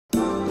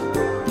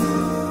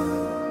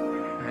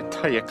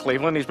tell you,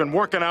 Cleveland, he's been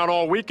working out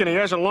all week and he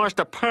hasn't lost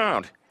a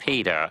pound.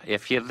 Peter,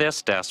 if you're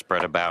this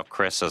desperate about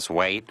Chris's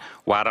weight,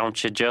 why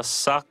don't you just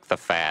suck the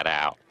fat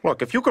out?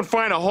 Look, if you can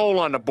find a hole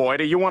on the boy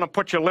that you want to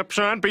put your lips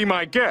on, be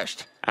my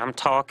guest. I'm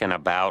talking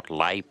about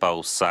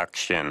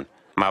liposuction.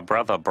 My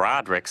brother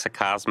Broderick's a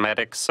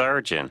cosmetic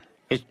surgeon.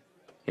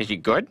 Is he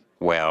good?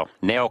 Well,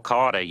 Nell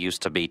Carter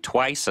used to be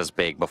twice as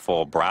big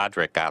before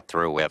Broderick got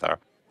through with her.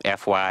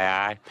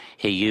 FYI,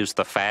 he used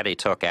the fat he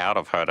took out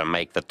of her to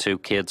make the 2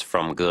 kids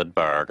from Good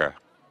Burger.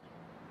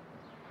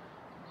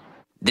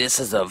 This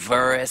is a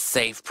very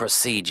safe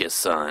procedure,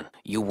 son.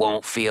 You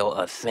won't feel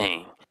a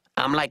thing.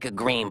 I'm like a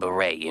Green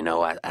Beret, you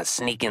know. I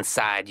sneak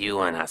inside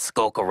you and I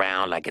skulk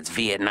around like it's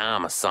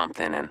Vietnam or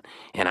something, and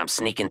I'm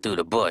sneaking through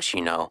the bush,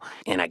 you know.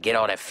 And I get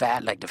all that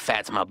fat like the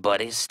fat's my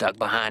buddies stuck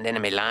behind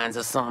enemy lines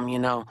or something, you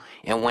know.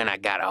 And when I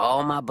got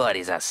all my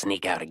buddies, I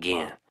sneak out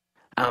again.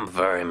 I'm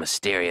very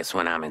mysterious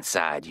when I'm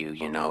inside you,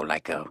 you know,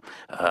 like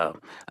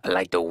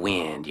the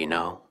wind, you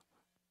know.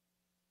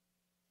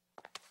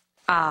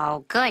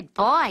 Oh, good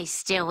boy,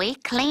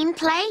 Stewie. Clean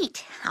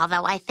plate.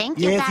 Although I think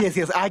you got...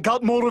 Yes. I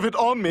got more of it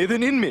on me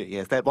than in me.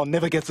 Yes, that one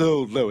never gets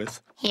old,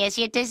 Lois. Here's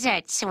your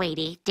dessert,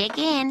 sweetie. Dig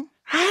in.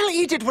 I'll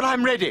eat it when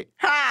I'm ready.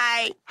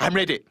 Hi. I'm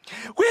ready.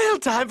 Well,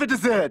 time for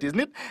dessert, isn't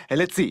it?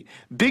 Let's see.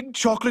 Big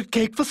chocolate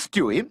cake for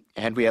Stewie.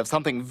 And we have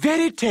something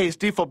very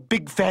tasty for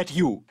big fat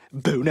you.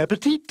 Bon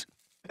appetit.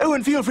 Oh,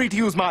 and feel free to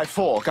use my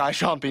fork. I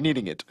shan't be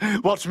needing it.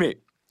 Watch me.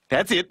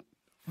 That's it.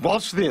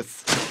 Watch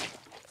this.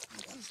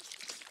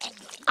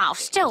 Oh,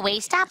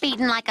 Stewie, stop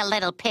eating like a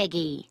little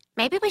piggy.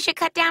 Maybe we should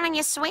cut down on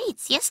your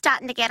sweets. You're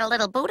starting to get a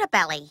little Buddha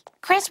belly.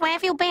 Chris, where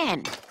have you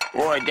been?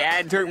 Boy,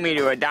 Dad took me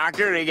to a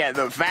doctor to get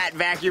the fat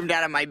vacuumed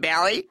out of my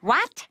belly.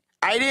 What?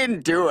 I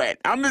didn't do it.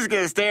 I'm just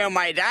gonna stay on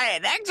my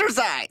diet and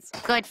exercise.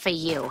 Good for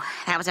you.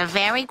 That was a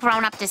very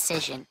grown-up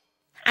decision.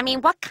 I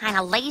mean, what kind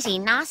of lazy,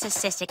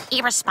 narcissistic,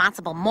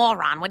 irresponsible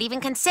moron would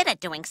even consider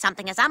doing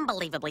something as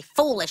unbelievably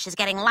foolish as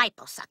getting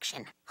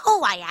liposuction?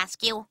 Who, I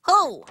ask you?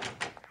 Who?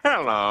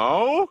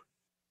 Hello?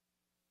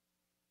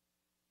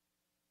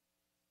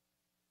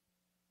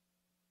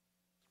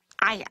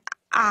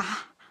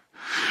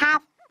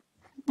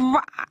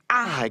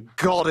 My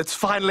God, it's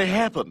finally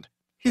happened.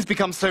 He's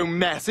become so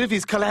massive,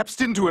 he's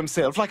collapsed into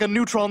himself like a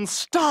neutron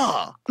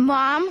star.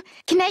 Mom,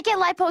 can I get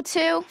lipo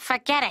too?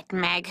 Forget it,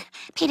 Meg.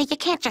 Peter, you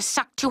can't just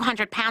suck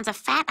 200 pounds of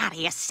fat out of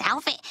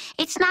yourself.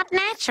 It's not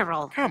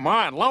natural. Come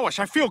on, Lois,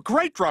 I feel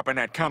great dropping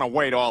that kind of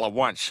weight all at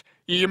once.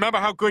 You remember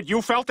how good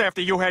you felt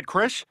after you had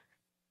Chris?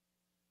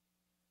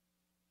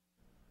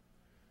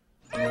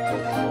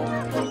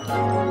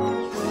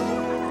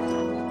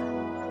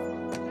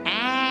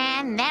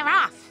 And they're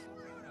off.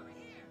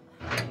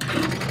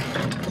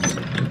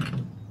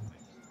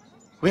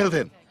 Well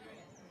then,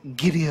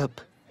 giddy up.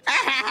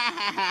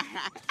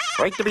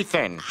 Great to be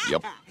thin.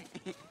 Yep.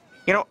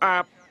 You know,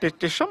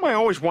 there's something I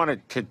always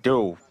wanted to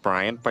do,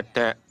 Brian, but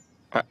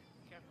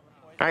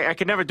I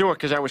could never do it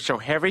because I was so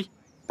heavy.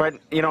 But,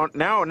 you know,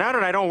 now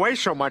that I don't weigh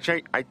so much,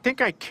 I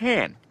think I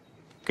can.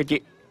 Could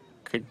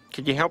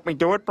you help me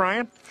do it,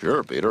 Brian?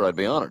 Sure, Peter, I'd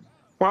be honored.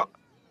 Well,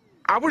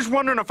 I was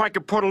wondering if I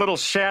could put a little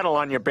saddle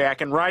on your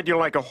back and ride you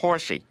like a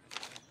horsey.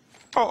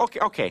 Oh,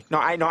 okay. No,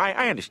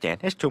 I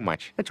understand. It's too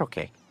much. It's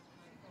okay.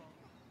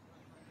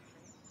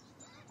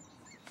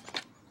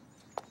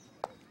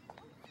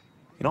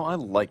 You know, I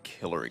like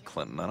Hillary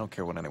Clinton. I don't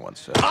care what anyone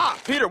says. Ah,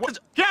 Peter, what is...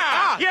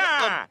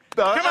 Yeah!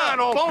 Come on,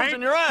 old bones paint.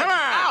 in your ass. Come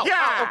on! Ow, Yeah!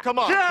 ow, come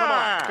on,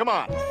 Yeah! come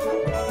on.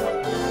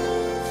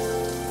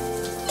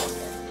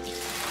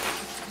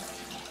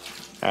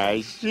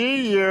 I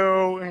see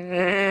you.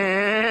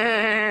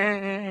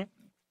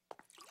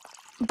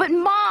 But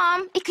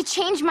Mom, it could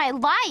change my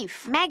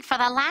life. Meg, for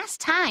the last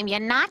time, you're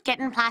not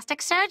getting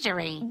plastic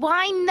surgery.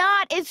 Why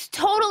not? It's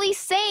totally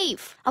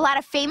safe. A lot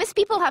of famous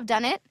people have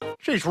done it.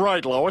 She's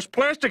right, Lois.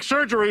 Plastic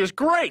surgery is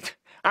great.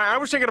 I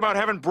was thinking about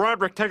having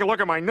Broderick take a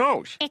look at my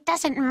nose. It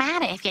doesn't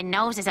matter if your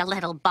nose is a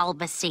little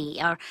bulbousy,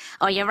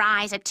 or your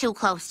eyes are too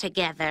close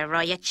together,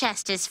 or your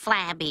chest is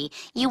flabby.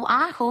 You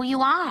are who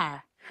you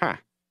are. Huh.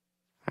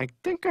 I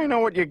think I know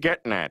what you're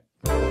getting at.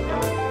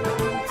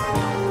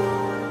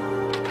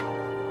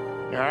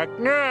 Knock,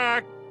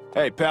 knock.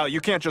 Hey, pal,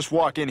 you can't just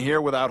walk in here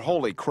without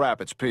holy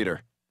crap, it's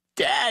Peter.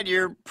 Dad,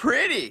 you're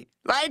pretty.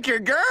 Like your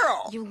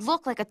girl. You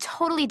look like a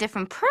totally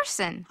different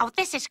person. Oh,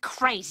 this is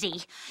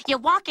crazy. You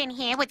walk in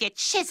here with your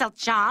chiseled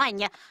jaw and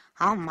you...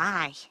 Oh,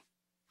 my.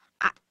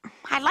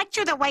 I liked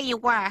you the way you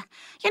were.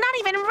 You're not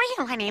even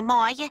real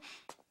anymore.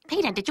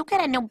 Peter, did you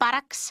get a new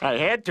buttocks? I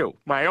had to.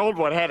 My old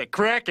one had a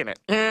crack in it.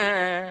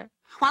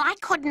 Well, I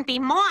couldn't be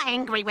more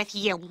angry with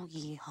you.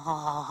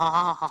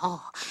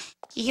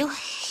 You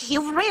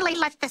really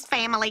let this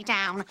family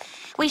down.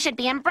 We should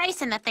be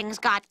embracing the things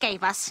God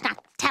gave us, not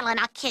telling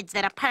our kids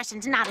that a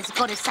person's not as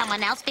good as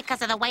someone else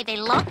because of the way they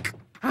look.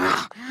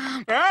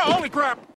 Holy crap!